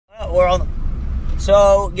up, world?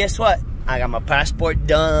 So, guess what? I got my passport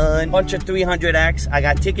done. Bunch of 300X. I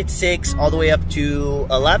got ticket 6 all the way up to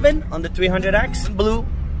 11 on the 300X. Blue.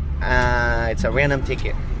 It's a random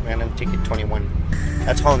ticket. Random ticket 21.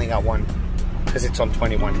 That's only got one because it's on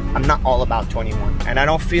 21. I'm not all about 21. And I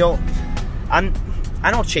don't feel... I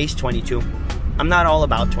don't chase 22. I'm not all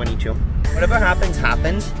about 22. Whatever happens,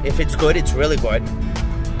 happens. If it's good, it's really good.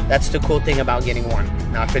 That's the cool thing about getting one.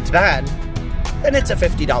 Now, if it's bad, then it's a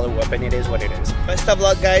 $50 whoop, and it is what it is. Best of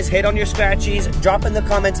luck, guys. Hate on your scratchies. Drop in the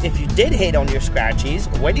comments if you did hate on your scratchies.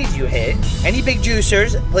 What did you hit? Any big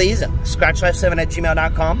juicers, please.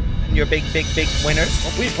 Scratchlife7@gmail.com. Your big winners.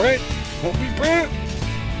 Hope we print. Hope we print.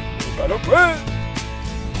 You better print.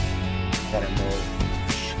 Gotta mow.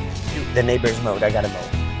 Dude, the neighbor's mowed. I gotta mow.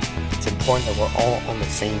 It's important that we're all on the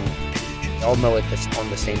same page. All mow it on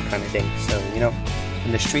the same kind of thing. So, you know,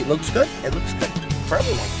 when the street looks good, it looks good for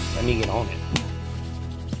everyone. Let me get on it.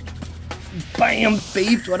 Bam,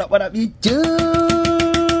 babes. What up, you do?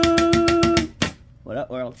 What up,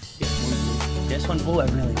 world? This one blue. I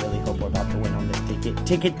really hope we're about to win on this ticket.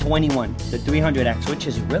 Ticket 21, the 300X, which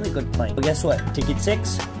is a really good play. But guess what? Ticket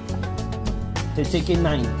 6 to ticket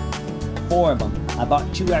 9. 4 of them. I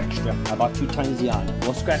bought 2 extra. I bought 2 times the odd.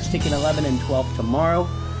 We'll scratch ticket 11 and 12 tomorrow.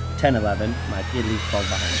 10, 11. I did leave 12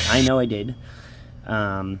 behind. I know I did.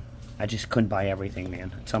 I just couldn't buy everything,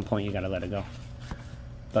 man. At some point, you gotta let it go.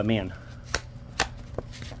 But, man,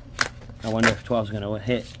 I wonder if 12's gonna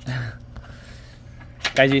hit.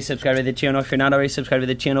 Guys, you subscribe to the channel. If you're not already subscribed to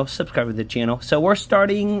the channel, subscribe to the channel. So we're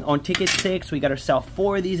starting on ticket 6. We got ourselves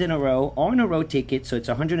 4 of these in a row. All in a row tickets, so it's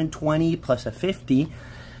 120 plus a 50.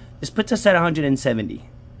 This puts us at 170.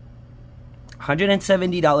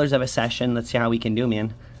 $170 of a session. Let's see how we can do,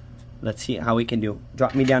 man. Let's see how we can do.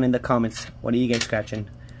 Drop me down in the comments. What are you guys scratching?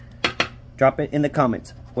 Drop it in the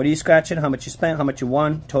comments. What are you scratching? How much you spent? How much you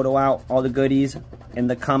won? Total out. All the goodies in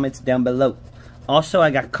the comments down below. Also, I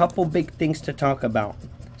got a couple big things to talk about.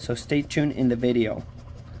 So stay tuned in the video.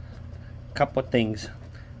 Couple things.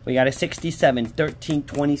 We got a 67, 13,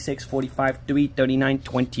 26, 45, 3, 39,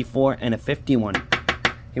 24, and a 51.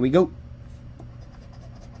 Here we go.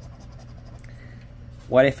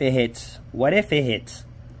 What if it hits? What if it hits?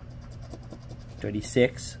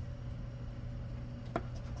 36.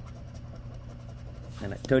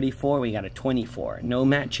 And at 34, we got a 24. No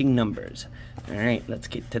matching numbers. Alright, let's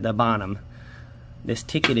get to the bottom. This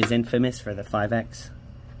ticket is infamous for the 5X.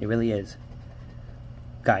 It really is.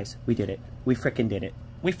 Guys, we did it. We frickin' did it.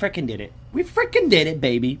 We frickin' did it. We frickin' did it,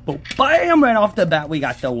 baby. But bam! Right off the bat, we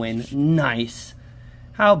got the win. Nice.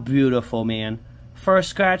 How beautiful, man. First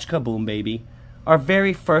scratch, kaboom, baby. Our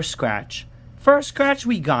very first scratch. First scratch,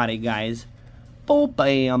 we got it, guys. Oh,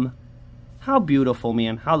 bam. How beautiful,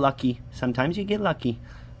 man. How lucky. Sometimes you get lucky.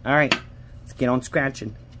 Alright, let's get on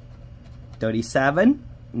scratching. 37.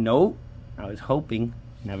 Nope. I was hoping.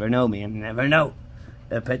 Never know, man. Never know.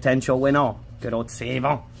 The potential win all. Good old save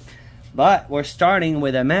all. But we're starting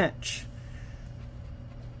with a match.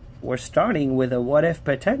 We're starting with a what if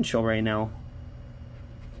potential right now.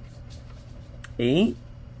 8?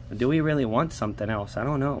 Do we really want something else? I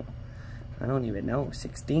don't know. I don't even know.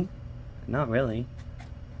 16? Not really.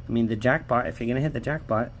 I mean, the jackpot, if you're going to hit the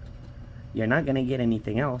jackpot, you're not going to get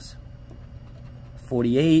anything else.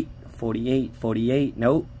 48, 48, 48.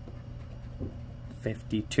 Nope.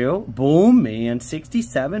 52. Boom, man.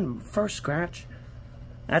 67. First scratch.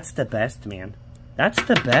 That's the best, man. That's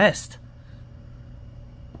the best.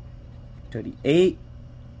 38.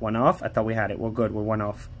 One off. I thought we had it. We're good. We're one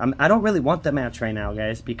off. I don't really want the match right now,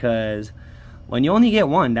 guys, because when you only get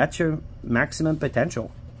one, that's your maximum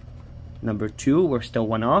potential. Number 2, we're still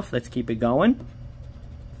one off. Let's keep it going.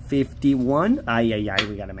 51. Ay,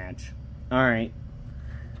 we got a match. Alright.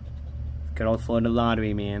 Good old Florida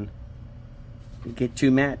lottery, man. You get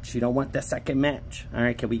 2 match. You don't want the second match.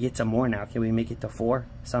 Alright, can we get some more now? Can we make it to 4?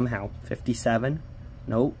 Somehow. 57.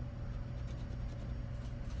 Nope.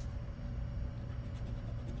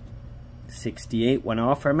 68. One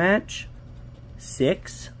off our match.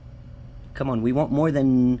 6. Come on, we want more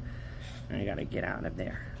than... I gotta get out of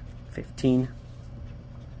there. 15,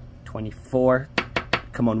 24.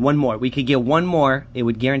 Come on, one more. We could get one more. It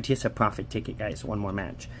would guarantee us a profit ticket, guys. One more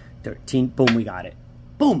match. 13. Boom, we got it.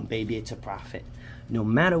 Boom, baby, it's a profit. No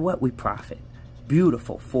matter what, we profit.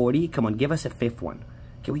 Beautiful. 40. Come on, give us a 5th one.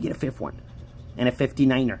 Can we get a 5th one? And a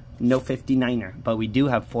 59er. No 59er. But we do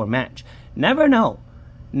have 4 match. Never know.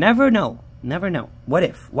 Never know. Never know. What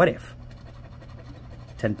if? What if?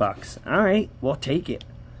 $10. All right, we'll take it.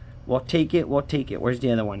 We'll take it. We'll take it. Where's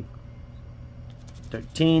the other one?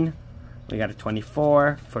 13. We got a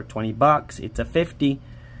 24 for $20. It's a 50.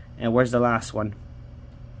 And where's the last one?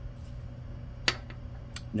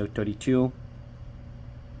 No 32.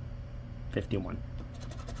 51.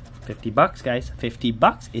 50 bucks, guys. 50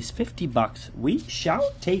 bucks is 50 bucks. We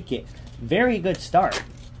shall take it. Very good start.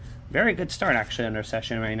 Very good start, actually, on our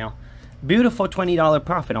session right now. Beautiful $20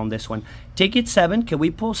 profit on this one. Ticket 7. Can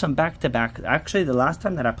we pull some back-to-back? Actually, the last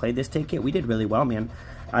time that I played this ticket, we did really well, man.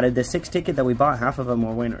 Out of the 6 tickets that we bought, half of them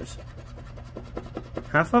were winners.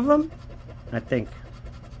 Half of them? I think.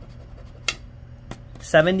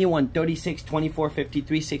 71, 36, 24,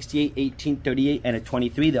 53, 68, 18, 38, and a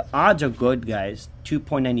 23. The odds are good, guys.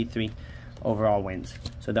 2.93 overall wins.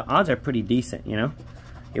 So the odds are pretty decent, you know.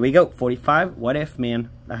 Here we go. 45. What if, man?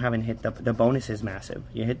 I haven't hit the bonus is massive.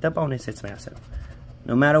 You hit the bonus, it's massive.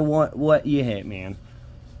 No matter what you hit, man.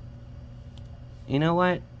 You know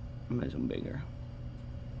what? I'm gonna zoom bigger.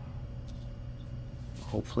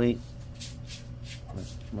 Hopefully,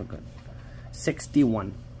 we're good.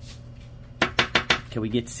 61. Can we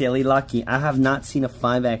get silly lucky? I have not seen a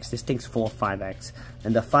 5x. This thing's full of 5x.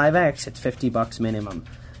 And the 5x, it's 50 bucks minimum.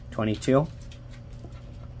 22.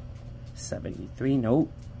 73, nope.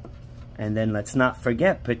 And then let's not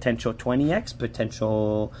forget potential 20x,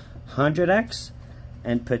 potential 100x,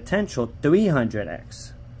 and potential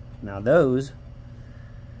 300x. Now those,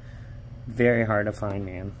 very hard to find,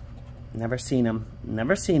 man. Never seen them.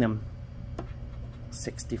 Never seen them.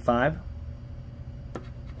 65.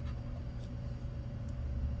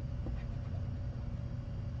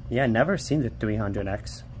 Yeah, never seen the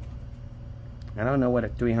 300x. I don't know what a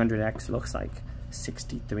 300x looks like.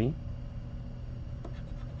 63.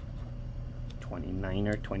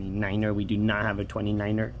 29er. We do not have a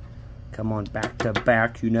 29er. Come on, back to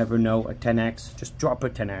back. You never know. A 10x. Just drop a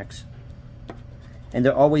 10x. And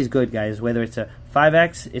they're always good, guys. Whether it's a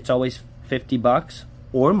 5x, it's always 50 bucks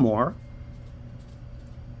or more.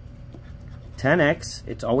 10x,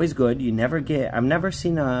 it's always good. You never get, I've never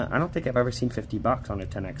seen a, I don't think I've ever seen 50 bucks on a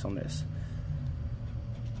 10x on this.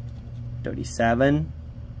 37.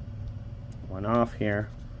 One off here.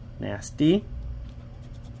 Nasty.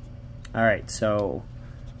 Alright, so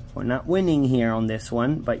we're not winning here on this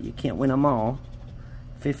one, but you can't win them all.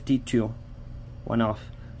 52. One off.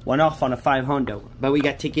 One off on a 500. But we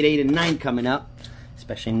got ticket 8 and 9 coming up.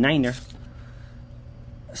 Especially Niner.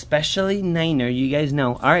 Especially Niner, you guys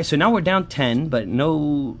know. Alright, so now we're down 10, but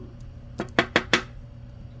no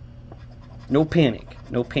panic.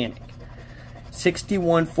 No panic.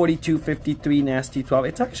 61, 42, 53, nasty 12.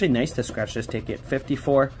 It's actually nice to scratch this ticket.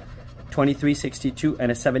 54, 23, 62,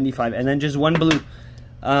 and a 75. And then just one blue.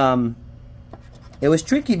 It was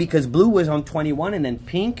tricky because blue was on 21 and then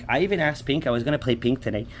pink. I even asked pink. I was going to play pink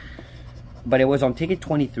today. But it was on ticket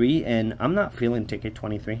 23, and I'm not feeling ticket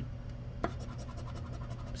 23.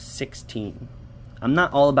 16. I'm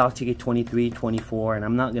not all about ticket 23, 24, and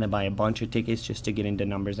I'm not going to buy a bunch of tickets just to get into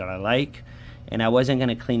numbers that I like. And I wasn't going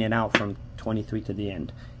to clean it out from 23 to the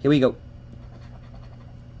end. Here we go.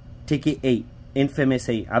 Ticket 8. Infamous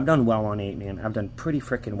 8. I've done well on 8, man. I've done pretty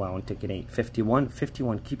freaking well on ticket 8. 51.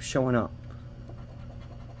 51 keeps showing up.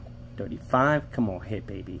 35. Come on, hit,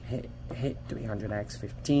 baby. Hit. 300x.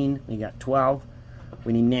 15. We got 12.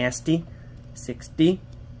 We need nasty. 60.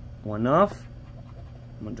 One off.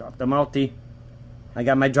 I'm going to drop the multi. I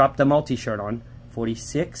got my drop the multi shirt on.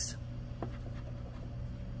 46.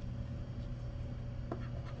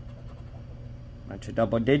 Bunch of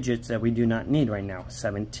double digits that we do not need right now.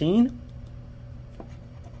 17.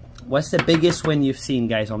 What's the biggest win you've seen,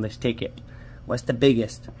 guys, on this ticket? What's the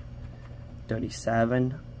biggest?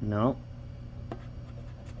 37. No.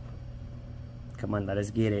 Come on, let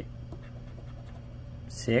us get it.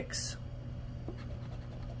 6.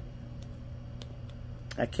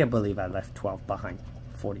 I can't believe I left 12 behind.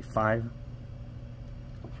 45.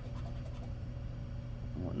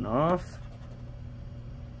 One off.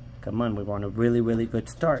 Come on, we want a really, really good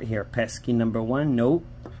start here. Pesky number 1. Nope.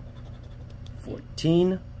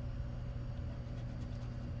 14.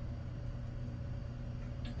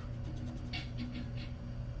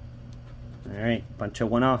 Alright, bunch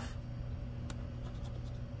of one off.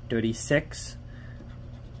 36.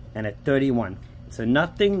 And a 31. So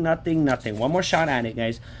nothing. One more shot at it,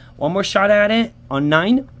 guys. One more shot at it on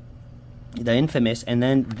 9. The infamous. And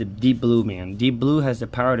then the deep blue, man. Deep blue has the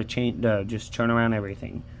power to change, just turn around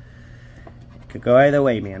everything. It could go either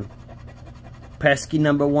way, man. Pesky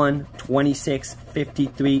number 1. 26,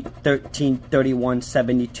 53, 13, 31,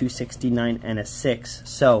 72, 69, and a 6.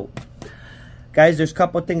 So, guys, there's a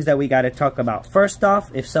couple things that we got to talk about. First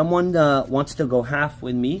off, if someone wants to go half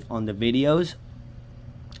with me on the videos,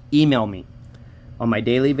 email me. On my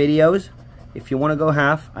daily videos, if you want to go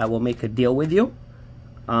half, I will make a deal with you.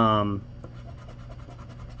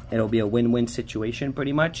 It'll be a win-win situation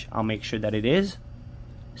pretty much. I'll make sure that it is.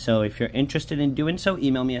 So if you're interested in doing so,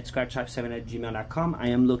 email me at scratchlife7@gmail.com. I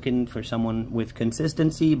am looking for someone with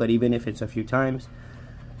consistency, but even if it's a few times,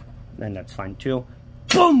 then that's fine too.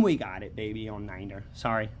 Boom, we got it, baby, on Niner.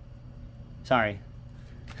 Sorry. I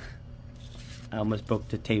almost broke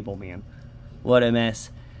the table, man. What a mess.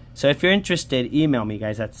 So if you're interested, email me,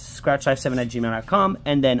 guys, at scratchlife7@gmail.com.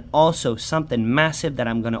 And then also something massive that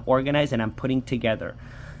I'm going to organize and I'm putting together.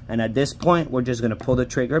 And at this point, we're just going to pull the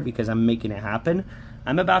trigger because I'm making it happen.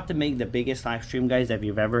 I'm about to make the biggest live stream, guys, that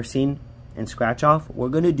you've ever seen in Scratch Off. We're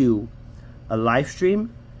going to do a live stream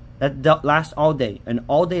that lasts all day. An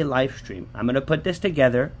all-day live stream. I'm going to put this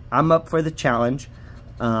together. I'm up for the challenge.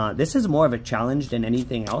 This is more of a challenge than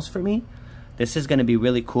anything else for me. This is going to be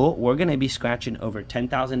really cool. We're going to be scratching over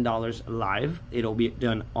 $10,000 live. It'll be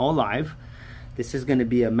done all live. This is going to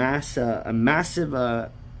be a massive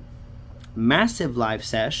live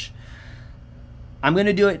sesh. I'm going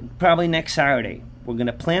to do it probably next Saturday. We're going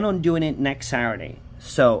to plan on doing it next Saturday.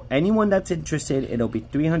 So anyone that's interested, it'll be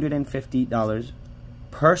 $350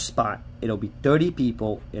 per spot. It'll be 30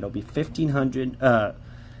 people. It'll be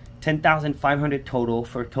 $10,500 total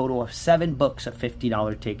for a total of 7 books of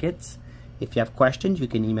 $50 tickets. If you have questions, you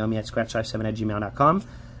can email me at scratchlife7@gmail.com.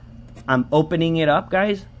 I'm opening it up,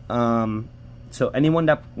 guys. So anyone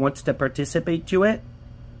that wants to participate to it,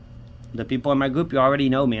 the people in my group, you already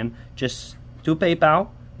know, man. Just do PayPal.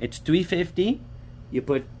 It's $350. You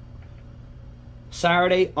put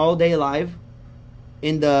Saturday all day live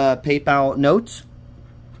in the PayPal notes.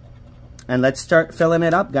 And let's start filling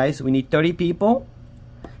it up, guys. We need 30 people.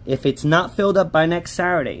 If it's not filled up by next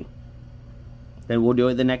Saturday, then we'll do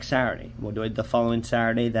it the next Saturday. We'll do it the following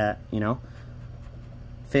Saturday, that,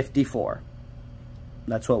 54.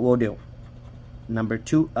 That's what we'll do. Number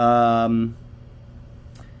 2, I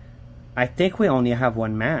think we only have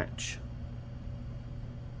one match.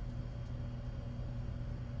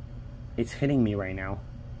 It's hitting me right now.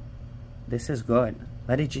 This is good.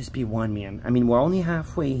 Let it just be one, man. I mean, we're only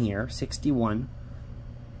halfway here. 61.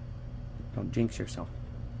 Don't jinx yourself.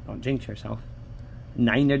 Don't jinx yourself.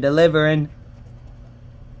 Niner delivering.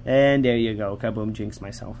 And there you go. Kaboom, jinx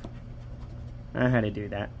myself. I had to do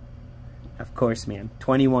that. Of course, man.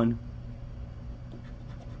 21.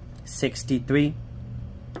 63.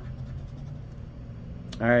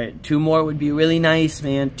 Alright, 2 more would be really nice,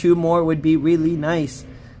 man. 2 more would be really nice.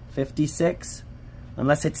 56.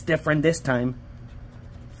 Unless it's different this time.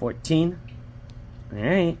 14.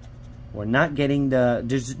 Alright. We're not getting the...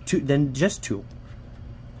 Then just 2.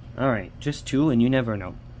 Alright, just 2, and you never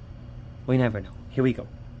know. We never know. Here we go.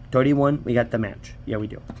 31, we got the match. Yeah, we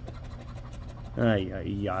do.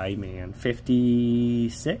 Ay, man.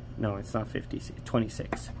 56? No, it's not 56.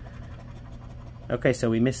 26. Okay, so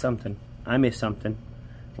we missed something. I missed something.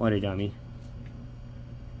 What a dummy.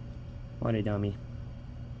 What a dummy.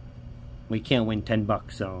 We can't win 10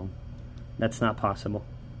 bucks, so that's not possible.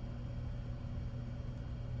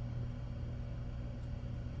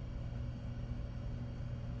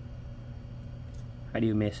 How do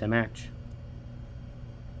you miss a match?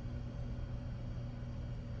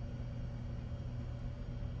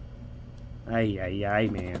 Ay,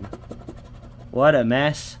 man. What a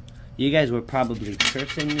mess. You guys were probably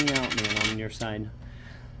cursing me out, man, on your side.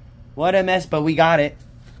 What a mess, but we got it.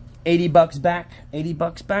 80 bucks back. 80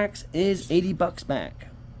 bucks back is 80 bucks back.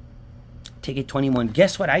 Ticket 21.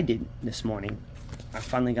 Guess what I did this morning? I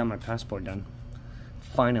finally got my passport done.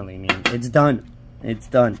 Finally, man. It's done. It's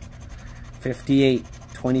done. 58,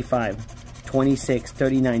 25, 26,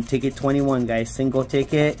 39. Ticket 21, guys. Single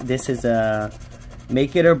ticket. This is a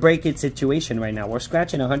make it or break it situation right now. We're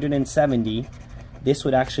scratching 170. This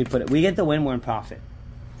would actually put it. We get the win, we're in profit.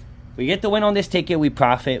 We get the win on this ticket, we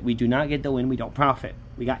profit. We do not get the win, we don't profit.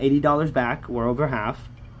 We got $80 back. We're over half.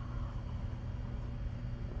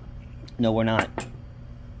 No, we're not.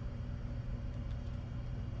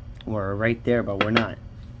 We're right there, but we're not.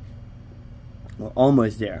 We're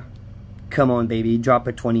almost there. Come on, baby. Drop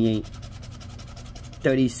a 28.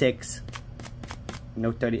 36.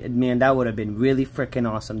 No 30. Man, that would have been really freaking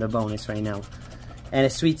awesome, the bonus right now. And a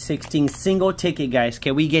sweet 16 single ticket, guys.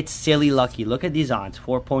 Can we get silly lucky? Look at these odds.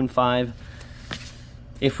 4.5.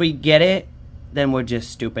 If we get it, then we're just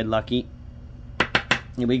stupid lucky.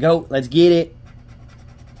 Here we go. Let's get it.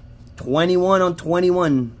 21 on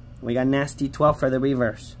 21. We got nasty 12 for the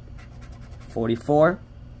reverse. 44.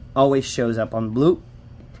 Always shows up on blue.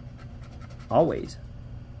 Always.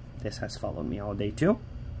 This has followed me all day too.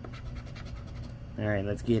 Alright,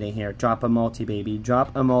 let's get in here. Drop a multi, baby.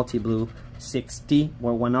 Drop a multi, blue. 60.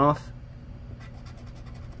 We're 1 off.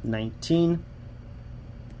 19.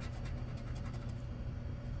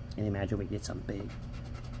 And imagine we get something big.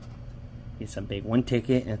 It's a big one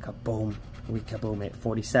ticket and kaboom. We kaboom it.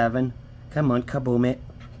 47. Come on, kaboom it.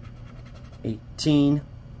 18.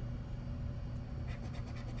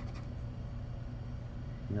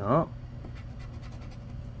 No.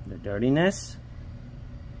 The dirtiness.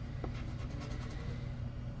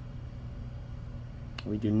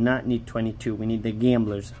 We do not need 22. We need the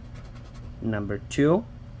gamblers. Number 2.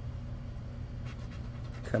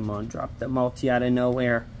 Come on, drop the multi out of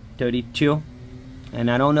nowhere. 32. And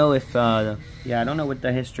I don't know if, yeah, I don't know what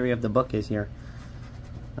the history of the book is here.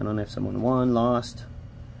 I don't know if someone won, lost.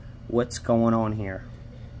 What's going on here?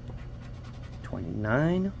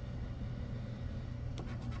 29.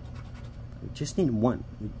 We just need one.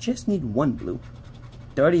 We just need one blue.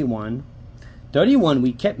 31. 31,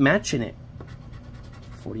 we kept matching it.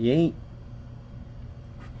 48.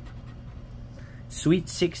 Sweet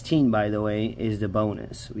 16, by the way, is the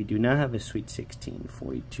bonus. We do not have a Sweet 16.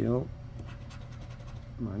 42.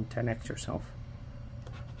 Come on, 10x yourself.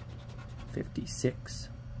 56.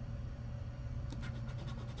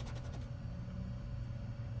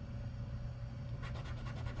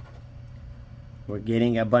 We're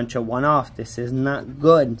getting a bunch of one-off. This is not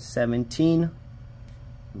good. 17. Let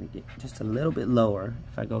me get just a little bit lower.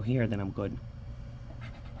 If I go here, then I'm good.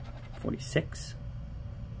 46.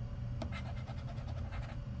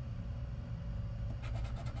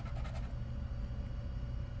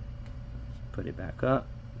 Put it back up.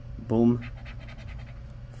 Boom.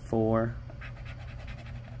 4.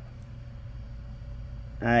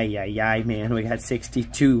 Ay, ay, ay, man. We got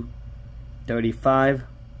 62. 35.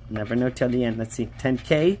 Never know till the end. Let's see.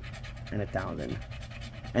 10K and 1,000.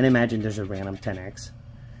 And imagine there's a random 10X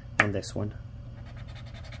on this one.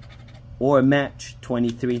 Or a match.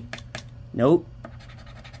 23. Nope.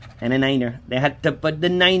 And a 9er. They had to put the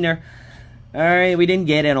 9er. Alright, we didn't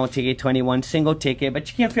get it on ticket 21. Single ticket. But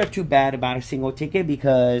you can't feel too bad about a single ticket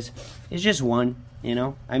because it's just one, you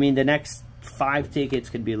know. I mean, the next 5 tickets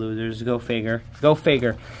could be losers. Go figure. Go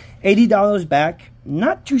figure. $80 back.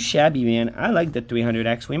 Not too shabby, man. I like the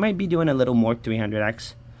 300X. We might be doing a little more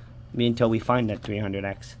 300X. Maybe until we find that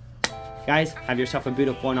 300X. Guys, have yourself a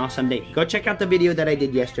beautiful and awesome day. Go check out the video that I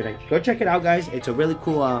did yesterday. Go check it out, guys. It's a really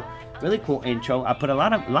cool intro. I put a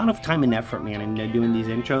lot of time and effort, man, into doing these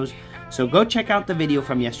intros. So go check out the video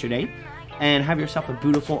from yesterday and have yourself a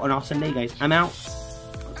beautiful and awesome day, guys. I'm out.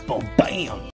 Boom, bam.